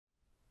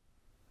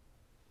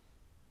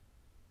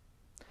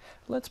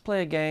let's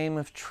play a game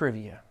of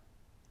trivia.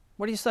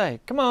 What do you say?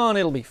 Come on,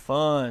 it'll be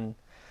fun.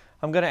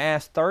 I'm going to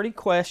ask 30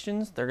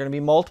 questions. They're going to be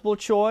multiple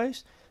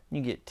choice.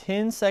 You get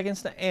 10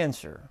 seconds to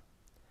answer.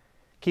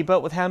 Keep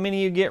up with how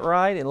many you get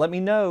right and let me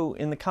know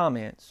in the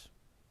comments.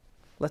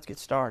 Let's get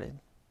started.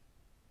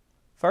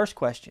 First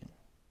question.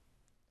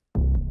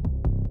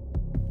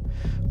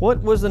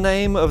 What was the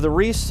name of the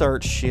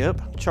research ship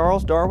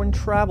Charles Darwin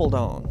traveled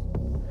on?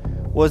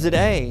 Was it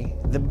A,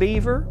 the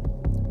Beaver,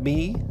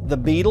 B, the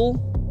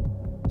Beetle,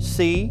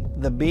 C,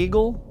 the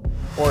Beagle,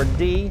 or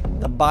D,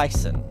 the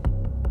Bison?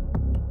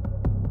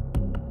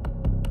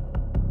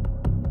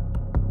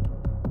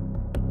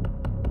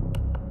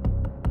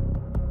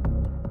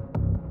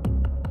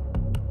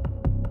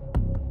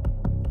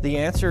 The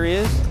answer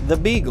is the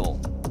Beagle.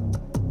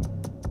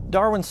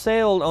 Darwin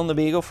sailed on the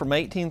Beagle from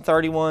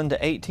 1831 to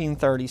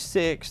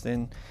 1836,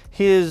 and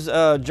his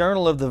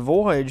journal of the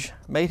voyage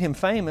made him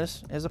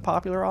famous as a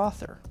popular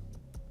author.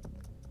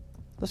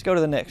 Let's go to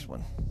the next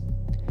one.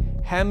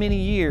 How many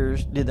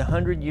years did the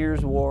 100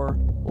 Years' War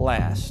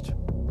last?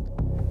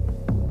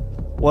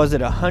 Was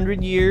it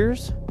 100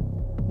 years,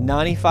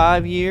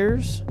 95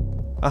 years,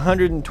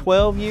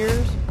 112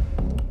 years,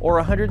 or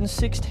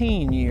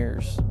 116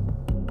 years?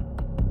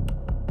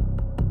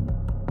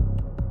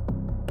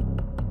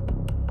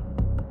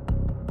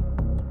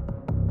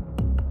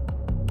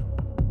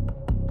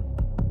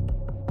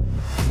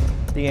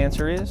 The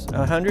answer is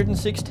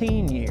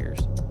 116 years.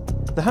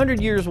 The 100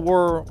 Years'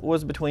 War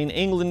was between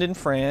England and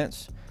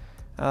France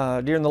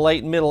during the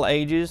late Middle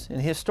Ages,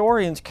 and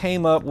historians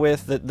came up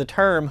with the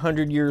term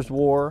 100 Years'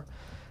 War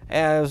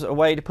as a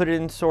way to put it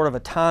in sort of a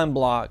time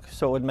block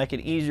so it would make it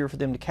easier for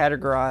them to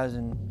categorize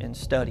and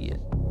study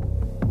it.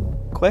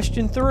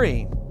 Question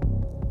 3.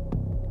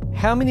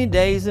 How many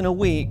days in a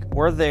week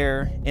were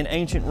there in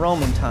ancient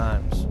Roman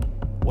times?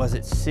 Was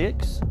it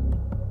 6,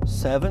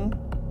 7,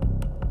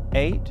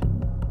 8,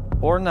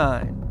 or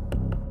 9?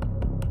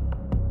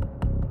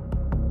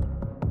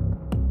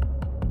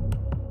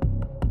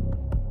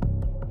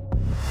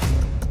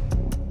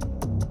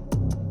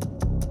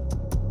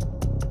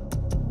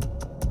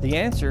 The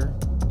answer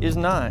is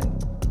 9.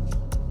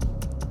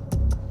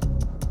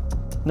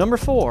 Number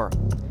 4.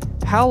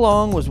 How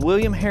long was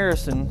William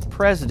Harrison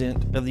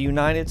President of the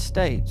United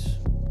States?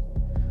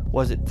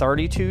 Was it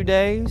 32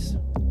 days,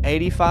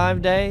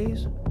 85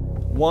 days,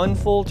 1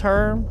 full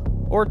term,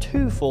 or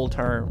 2 full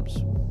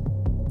terms?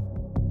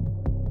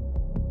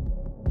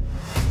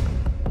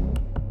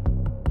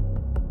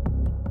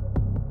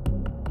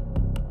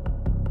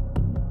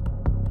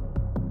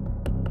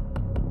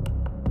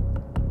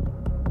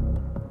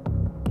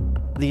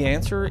 The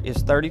answer is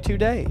 32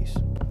 days.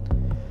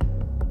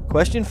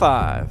 Question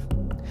 5.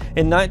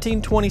 In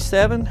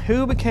 1927,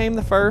 who became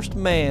the first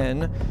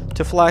man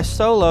to fly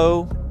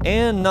solo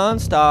and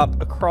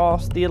nonstop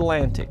across the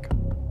Atlantic?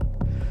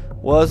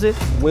 Was it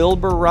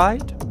Wilbur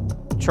Wright,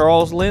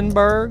 Charles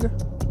Lindbergh,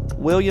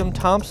 William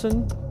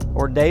Thompson,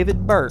 or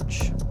David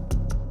Birch?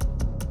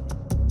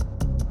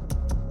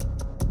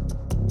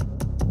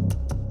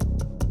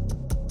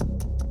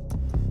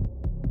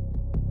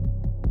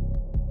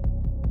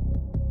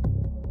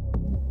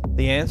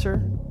 The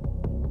answer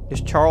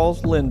is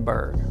Charles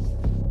Lindbergh.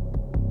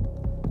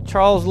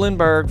 Charles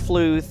Lindbergh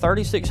flew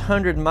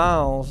 3,600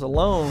 miles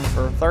alone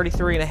for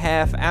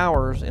 33.5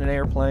 hours in an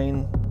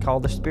airplane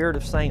called the Spirit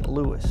of St.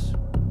 Louis.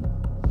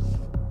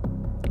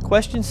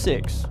 Question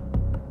 6.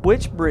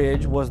 Which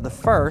bridge was the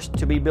first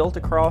to be built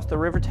across the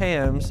River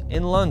Thames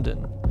in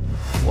London?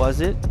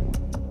 Was it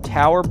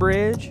Tower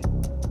Bridge,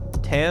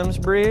 Thames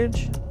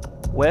Bridge,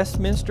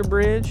 Westminster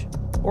Bridge,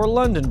 or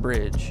London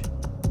Bridge?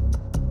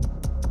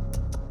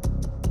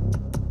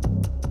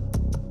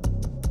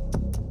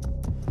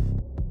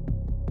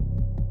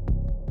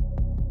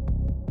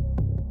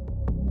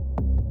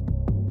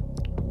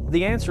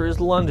 The answer is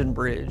London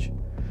Bridge.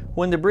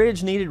 When the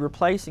bridge needed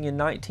replacing in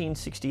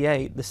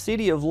 1968, the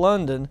city of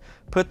London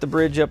put the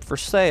bridge up for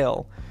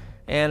sale,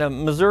 and a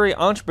Missouri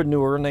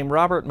entrepreneur named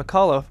Robert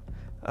McCullough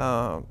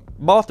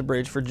bought the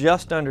bridge for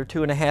just under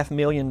 $2.5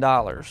 million.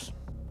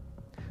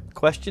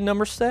 Question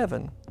number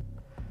 7.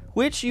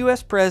 Which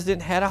U.S.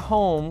 president had a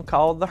home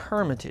called the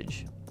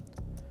Hermitage?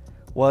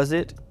 Was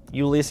it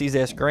Ulysses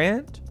S.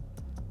 Grant,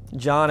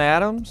 John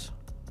Adams,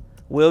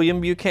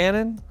 William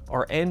Buchanan,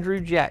 or Andrew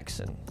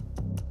Jackson?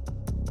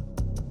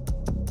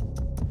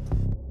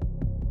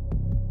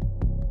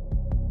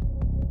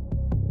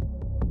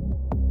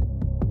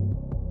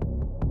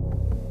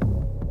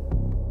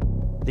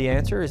 The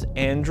answer is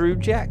Andrew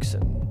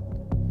Jackson.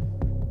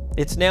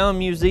 It's now a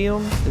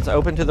museum that's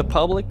open to the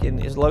public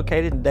and is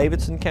located in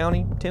Davidson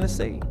County,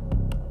 Tennessee.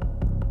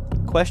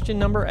 Question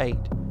number 8.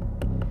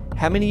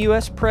 How many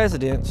U.S.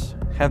 presidents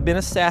have been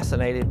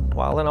assassinated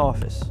while in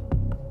office?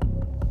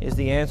 Is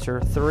the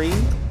answer 3,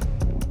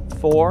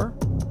 4,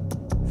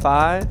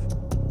 5,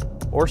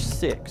 or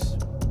 6?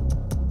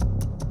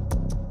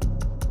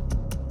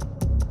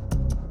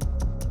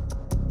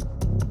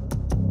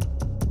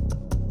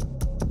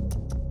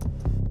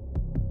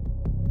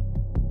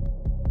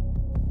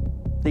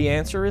 The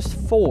answer is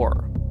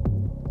 4.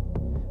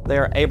 They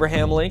are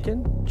Abraham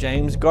Lincoln,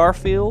 James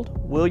Garfield,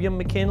 William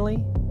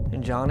McKinley,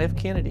 and John F.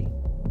 Kennedy.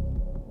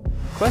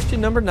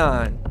 Question number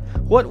 9.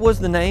 What was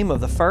the name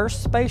of the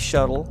first space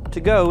shuttle to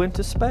go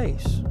into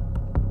space?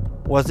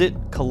 Was it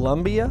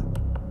Columbia,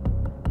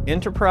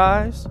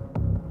 Enterprise,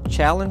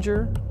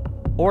 Challenger,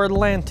 or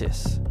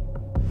Atlantis?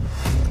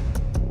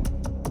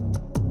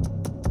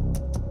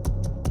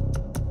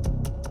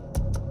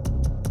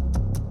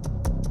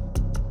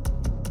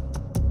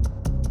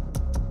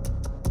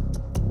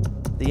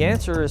 The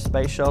answer is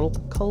Space Shuttle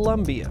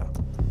Columbia.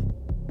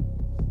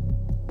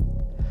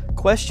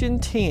 Question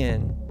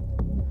 10.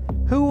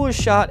 Who was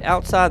shot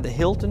outside the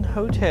Hilton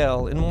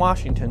Hotel in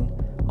Washington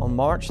on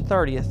March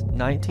 30th,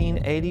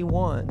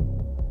 1981?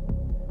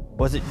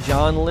 Was it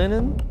John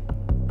Lennon,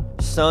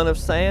 son of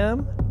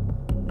Sam,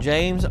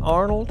 James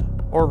Arnold,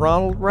 or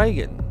Ronald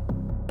Reagan?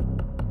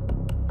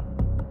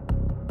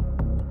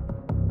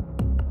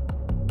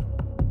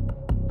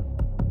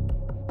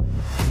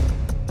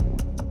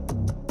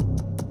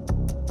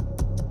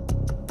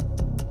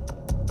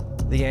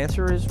 The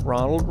answer is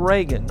Ronald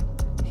Reagan.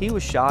 He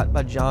was shot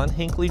by John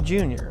Hinckley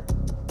Jr.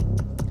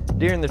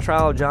 During the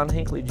trial, John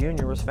Hinckley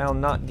Jr. was found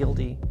not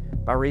guilty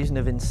by reason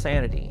of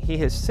insanity. He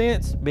has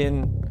since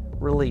been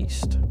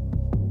released.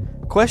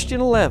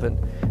 Question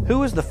 11. Who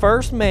was the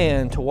first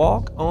man to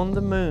walk on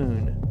the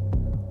moon?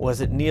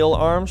 Was it Neil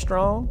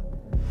Armstrong,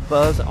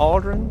 Buzz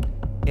Aldrin,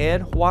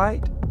 Ed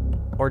White,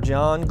 or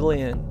John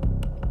Glenn?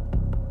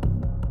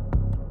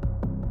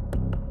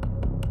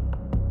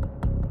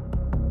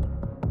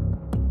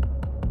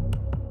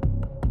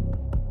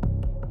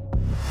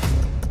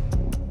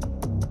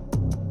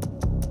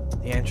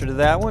 The answer to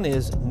that one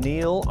is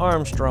Neil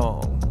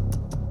Armstrong.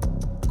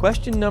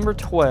 Question number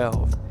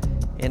 12.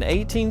 In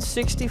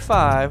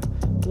 1865,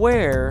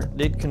 where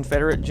did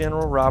Confederate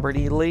General Robert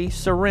E. Lee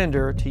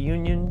surrender to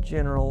Union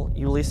General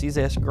Ulysses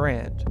S.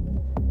 Grant?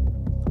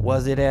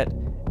 Was it at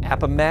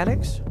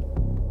Appomattox,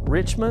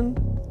 Richmond,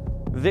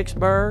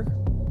 Vicksburg,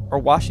 or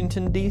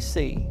Washington,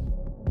 D.C.?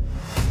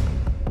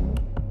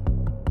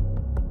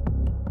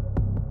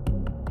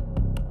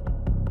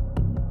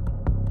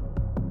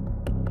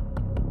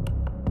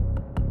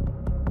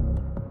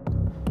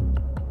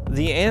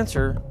 The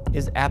answer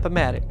is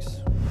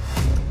Appomattox.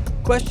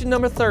 Question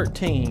number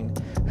 13.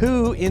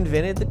 Who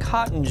invented the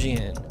cotton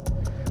gin?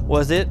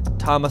 Was it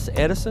Thomas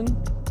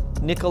Edison,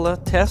 Nikola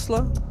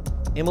Tesla,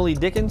 Emily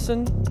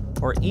Dickinson,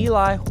 or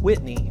Eli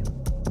Whitney?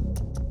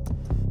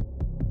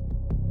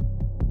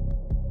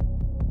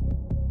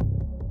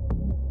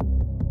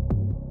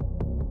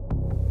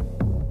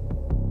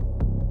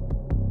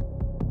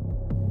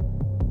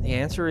 The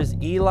answer is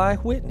Eli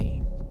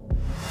Whitney.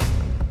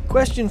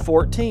 Question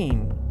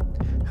 14.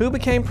 Who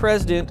became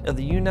President of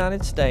the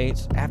United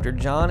States after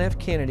John F.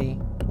 Kennedy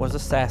was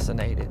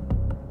assassinated?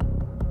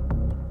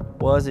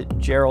 Was it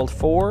Gerald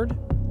Ford,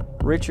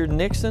 Richard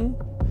Nixon,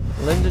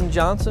 Lyndon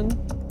Johnson,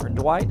 or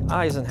Dwight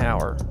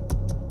Eisenhower?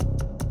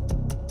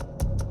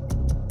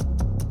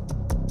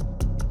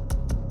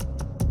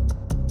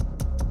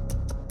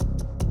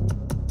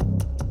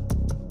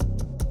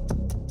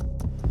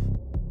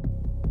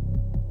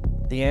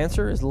 The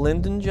answer is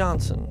Lyndon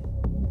Johnson.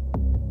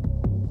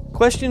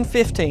 Question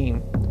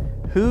 15.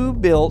 Who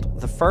built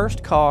the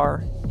first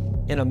car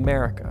in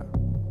America?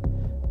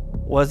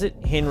 Was it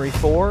Henry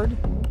Ford,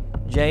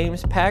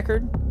 James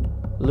Packard,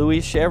 Louis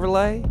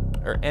Chevrolet,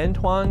 or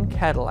Antoine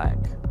Cadillac?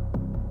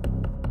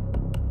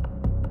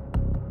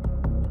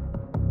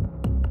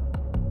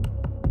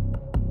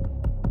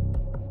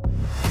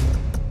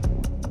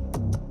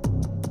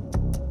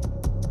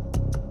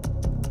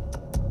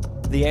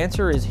 The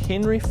answer is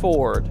Henry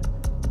Ford.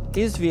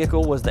 His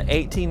vehicle was the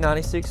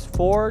 1896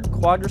 Ford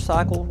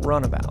Quadricycle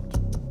Runabout.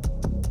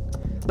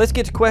 Let's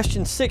get to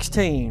question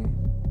 16.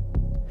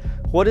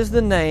 What is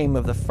the name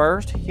of the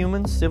first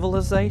human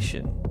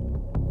civilization?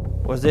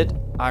 Was it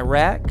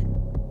Iraq,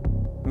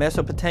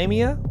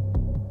 Mesopotamia,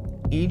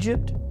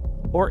 Egypt,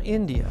 or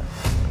India?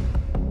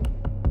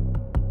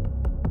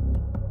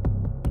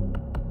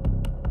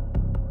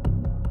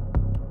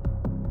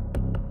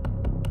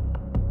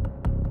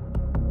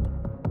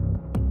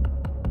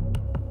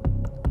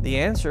 The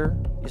answer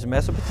is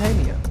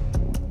Mesopotamia.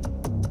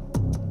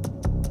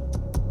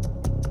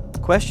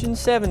 Question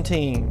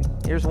 17.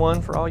 Here's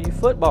one for all you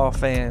football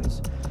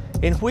fans.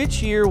 In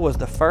which year was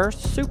the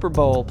first Super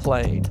Bowl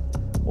played?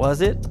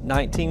 Was it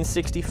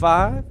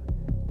 1965,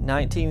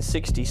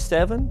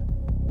 1967,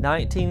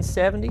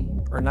 1970,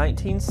 or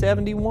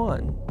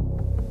 1971?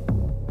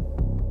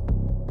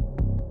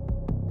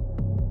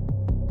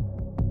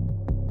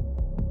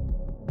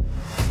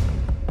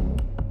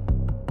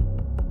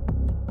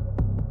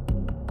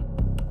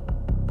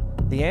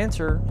 The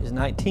answer is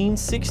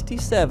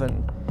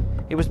 1967.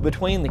 It was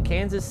between the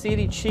Kansas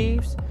City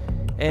Chiefs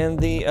and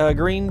the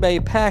Green Bay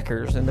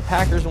Packers, and the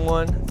Packers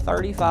won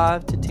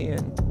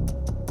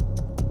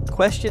 35-10.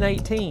 Question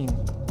 18.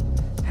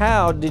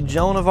 How did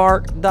Joan of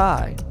Arc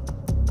die?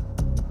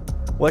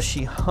 Was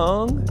she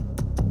hung,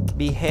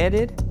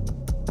 beheaded,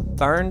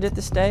 burned at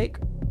the stake,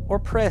 or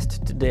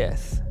pressed to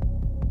death?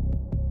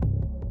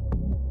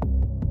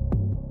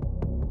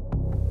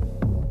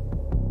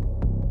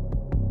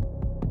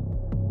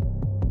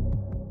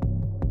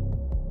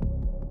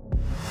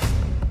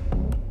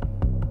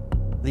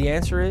 The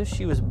answer is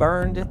she was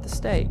burned at the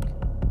stake.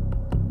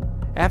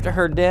 After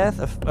her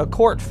death, a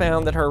court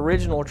found that her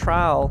original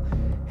trial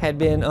had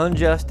been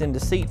unjust and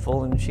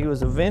deceitful, and she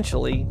was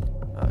eventually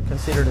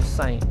considered a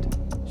saint.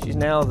 She's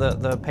now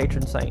the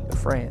patron saint of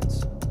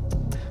France.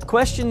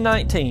 Question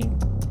 19.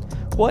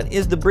 What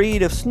is the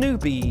breed of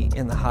Snoopy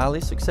in the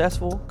highly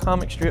successful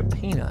comic strip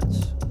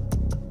Peanuts?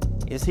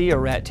 Is he a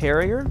rat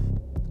terrier,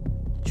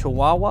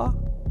 chihuahua,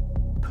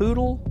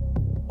 poodle,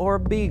 or a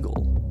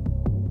beagle?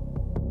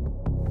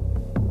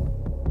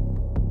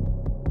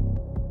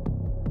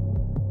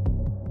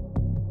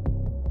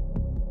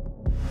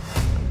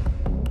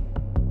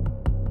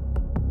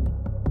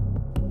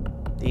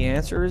 The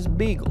answer is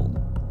beagle.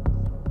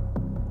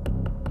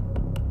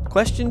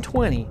 Question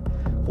 20.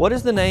 What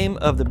is the name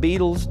of the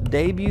Beatles'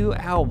 debut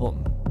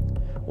album?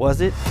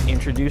 Was it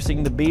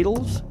Introducing the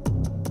Beatles,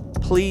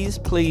 Please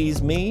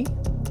Please Me,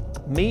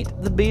 Meet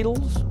the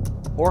Beatles,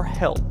 or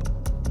Help?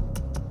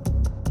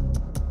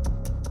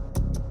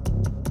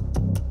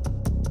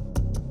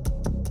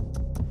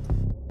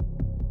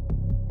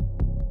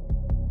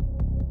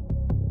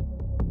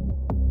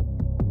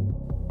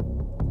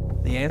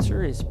 The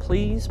answer is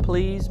Please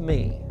Please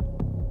Me.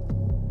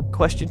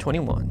 Question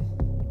 21.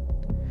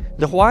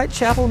 The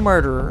Whitechapel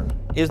Murderer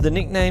is the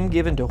nickname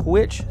given to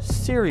which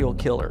serial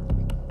killer?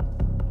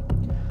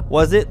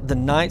 Was it the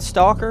Night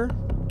Stalker,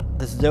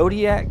 the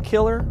Zodiac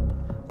Killer,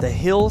 the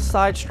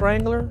Hillside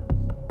Strangler,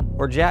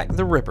 or Jack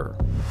the Ripper?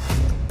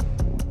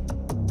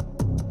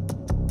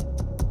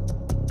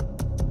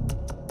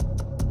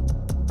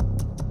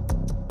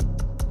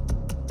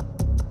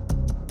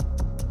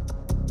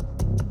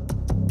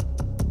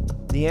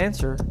 The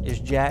answer is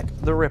Jack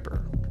the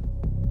Ripper.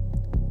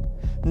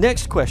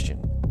 Next question.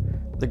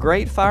 The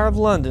Great Fire of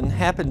London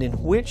happened in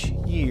which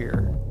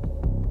year?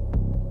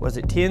 Was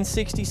it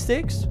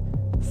 1066,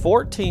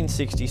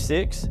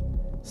 1466,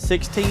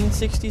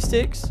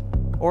 1666,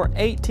 or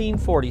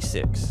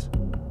 1846?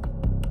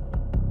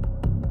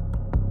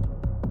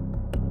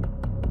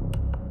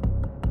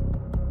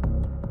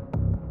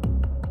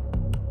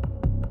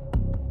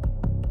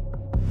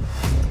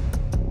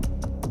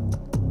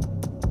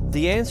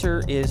 The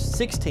answer is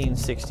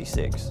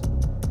 1666.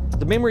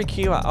 The memory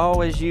cue I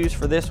always use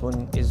for this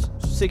one is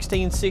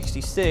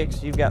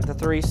 1666. You've got the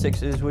 3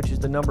 6s, which is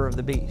the number of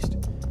the beast.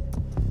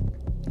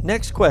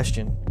 Next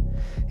question.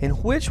 In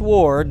which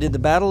war did the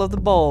Battle of the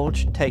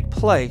Bulge take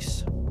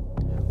place?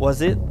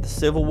 Was it the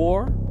Civil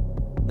War,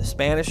 the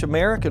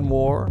Spanish-American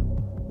War,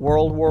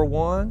 World War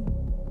I,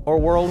 or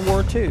World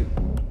War II?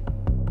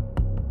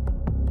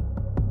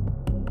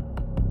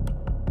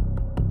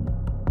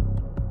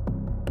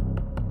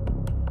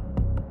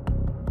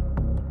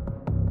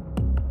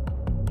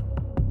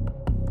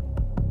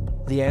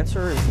 The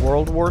answer is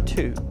World War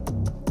II.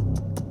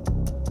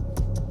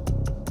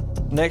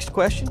 Next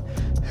question.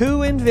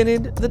 Who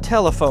invented the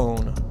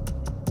telephone?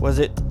 Was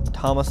it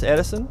Thomas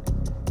Edison,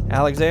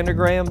 Alexander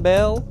Graham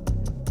Bell,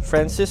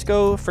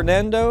 Francisco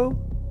Fernando,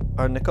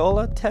 or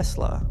Nikola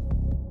Tesla?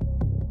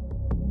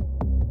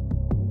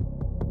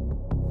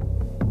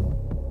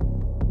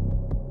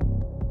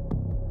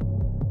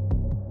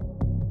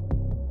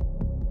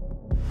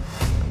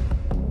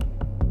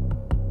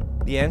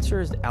 The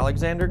answer is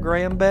Alexander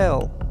Graham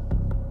Bell.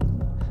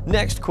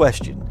 Next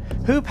question.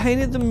 Who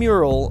painted the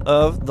mural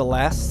of The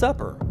Last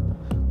Supper?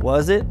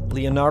 Was it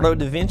Leonardo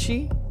da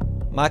Vinci,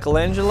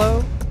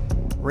 Michelangelo,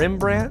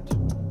 Rembrandt,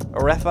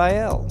 or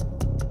Raphael?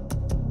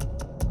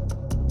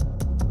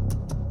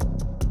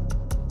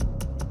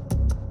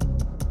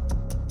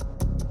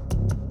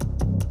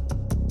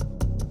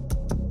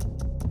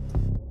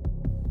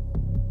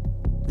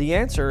 The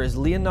answer is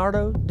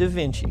Leonardo da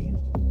Vinci.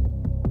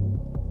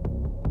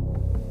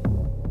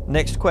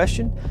 Next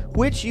question.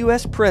 Which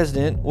U.S.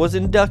 president was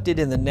inducted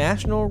in the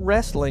National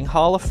Wrestling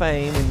Hall of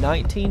Fame in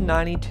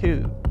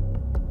 1992?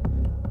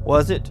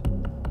 Was it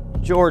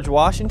George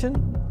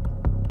Washington,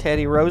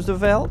 Teddy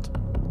Roosevelt,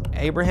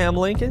 Abraham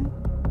Lincoln,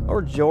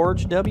 or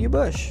George W.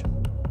 Bush?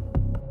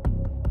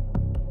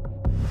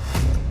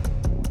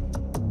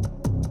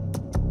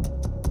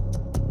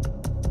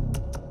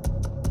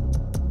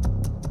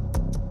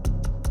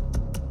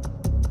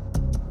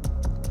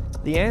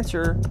 The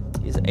answer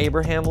is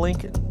Abraham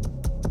Lincoln.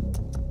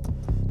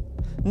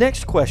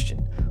 Next question.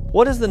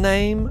 What is the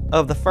name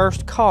of the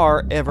first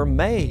car ever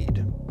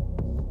made?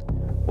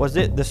 Was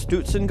it the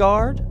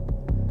Stutzengard,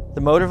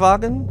 the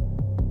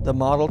Motorwagen, the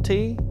Model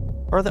T,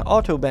 or the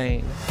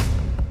Autobahn?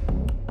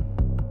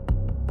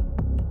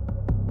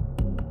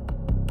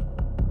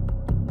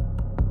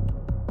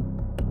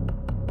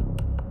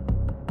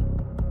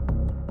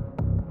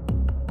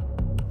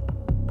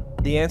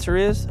 The answer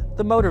is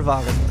the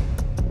Motorwagen.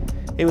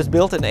 It was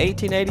built in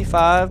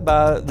 1885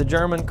 by the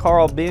German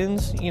Karl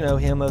Benz, you know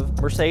him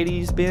of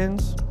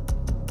Mercedes-Benz.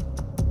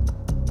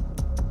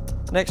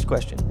 Next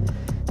question.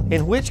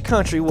 In which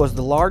country was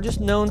the largest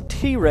known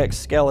T-Rex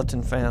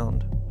skeleton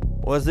found?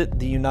 Was it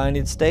the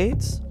United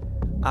States,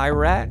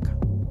 Iraq,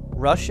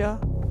 Russia,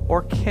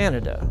 or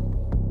Canada?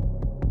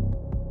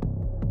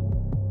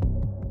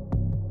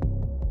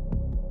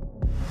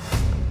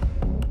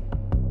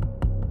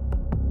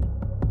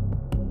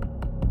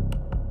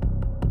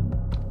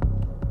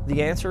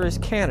 The answer is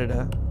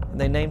Canada, and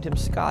they named him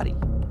Scotty.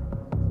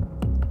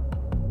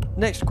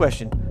 Next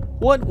question.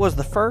 What was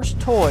the first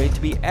toy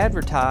to be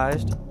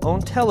advertised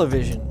on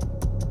television?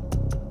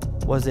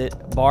 Was it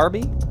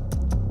Barbie,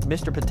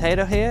 Mr.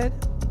 Potato Head,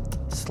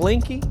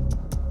 Slinky,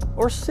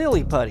 or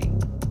Silly Putty?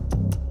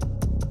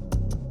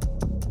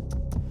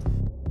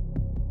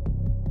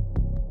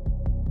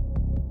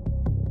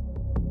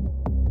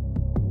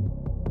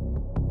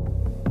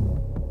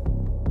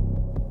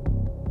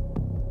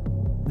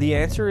 The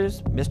answer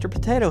is Mr.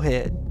 Potato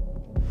Head.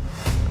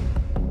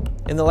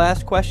 And the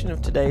last question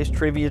of today's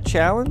trivia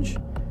challenge: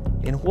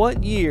 in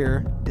what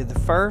year did the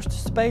first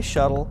space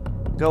shuttle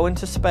go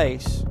into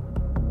space?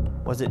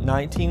 Was it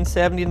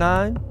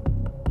 1979,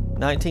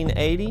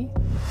 1980,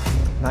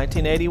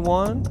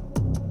 1981,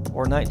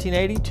 or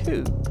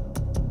 1982?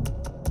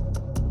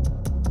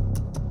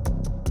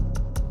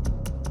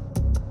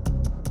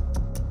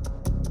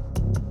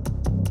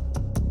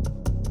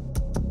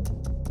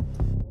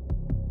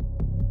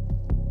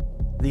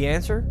 The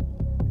answer,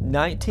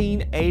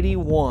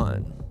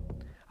 1981.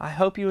 I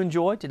hope you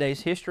enjoyed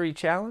today's history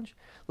challenge.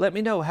 Let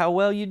me know how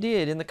well you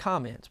did in the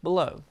comments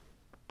below.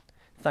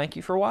 Thank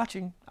you for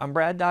watching. I'm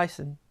Brad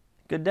Dison.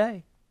 Good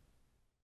day.